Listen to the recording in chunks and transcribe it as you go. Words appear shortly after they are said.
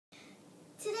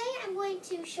I'm going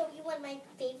to show you one of my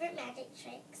favorite magic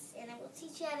tricks, and I will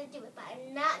teach you how to do it, but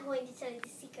I'm not going to tell you the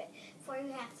secret, for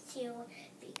you have to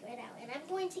figure it out. And I'm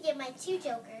going to give my two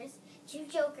jokers to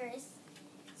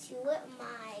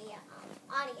my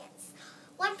audience.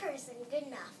 One person, good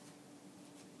enough.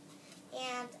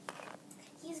 And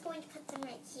he's going to put them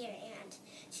right here. And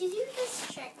to do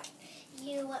this trick,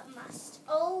 you must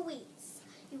always,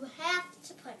 you have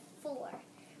to put 4.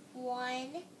 1,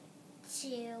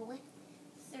 2,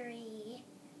 3,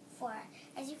 4.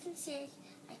 As you can see,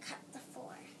 I cut the 4.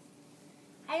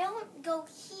 I don't go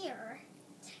here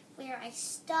where I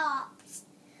stopped.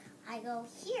 I go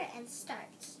here and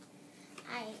start.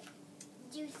 I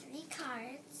do 3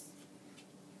 cards.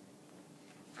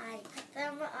 I put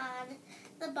them on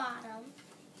the bottom,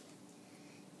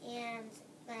 and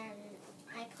then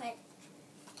I put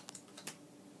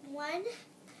 1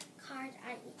 card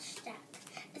on each stack.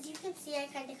 As you can see, I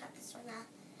kind of cut this one a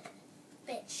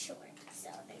bit short, so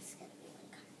there's going to be 1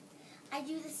 card. I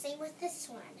do the same with this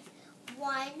one.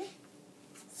 1,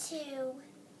 2,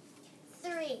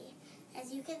 3.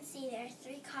 As you can see, there are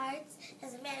 3 cards.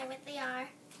 Doesn't matter what they are.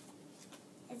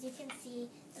 As you can see,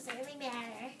 doesn't really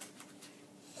matter.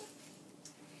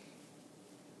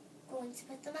 Going to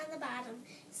put them on the bottom.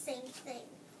 Same thing.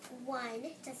 1,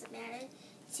 doesn't matter.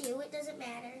 2, it doesn't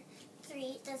matter. 3,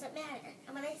 it doesn't matter.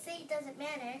 And when I say it doesn't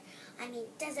matter, I mean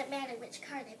it doesn't matter which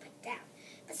card I put down.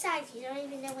 Besides, you don't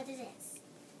even know what it is.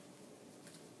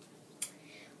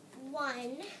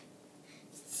 1,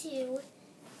 2,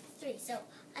 3. So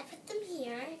I put them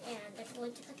here, and I'm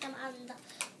going to put them on the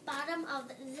bottom of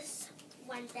this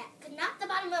one deck. Not the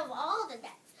bottom of all the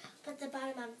decks, but the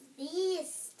bottom of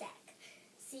this deck.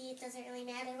 See, it doesn't really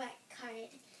matter what card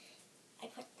I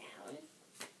put down.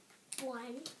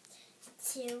 1,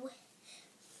 2,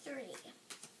 3.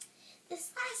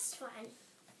 This last one,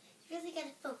 you really got to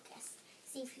focus.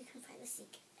 See if you can find the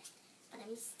secret. But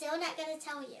I'm still not going to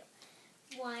tell you.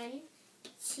 1,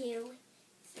 2,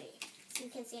 3. So you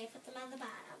can see I put them on the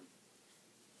bottom.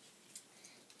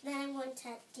 Then I'm going to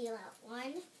deal out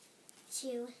 1,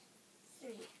 2,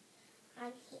 3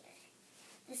 on here.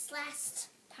 This last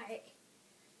part,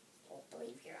 you won't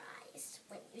believe your eyes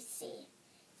when you see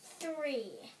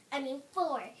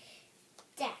 4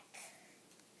 deck.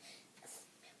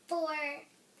 4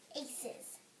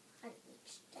 aces on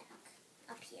each deck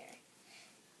up here.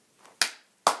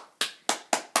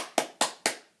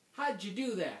 How'd you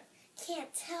do that?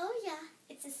 Can't tell ya.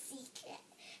 It's a secret.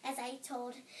 As I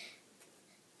told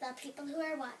the people who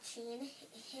are watching,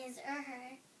 his or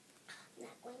her, I'm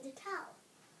not going to tell.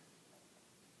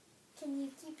 Can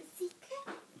you keep a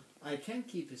secret? I can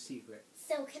keep a secret.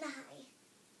 So can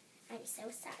I. I'm so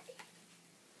sorry.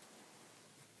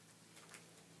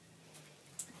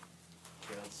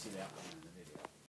 Okay, let's see that one.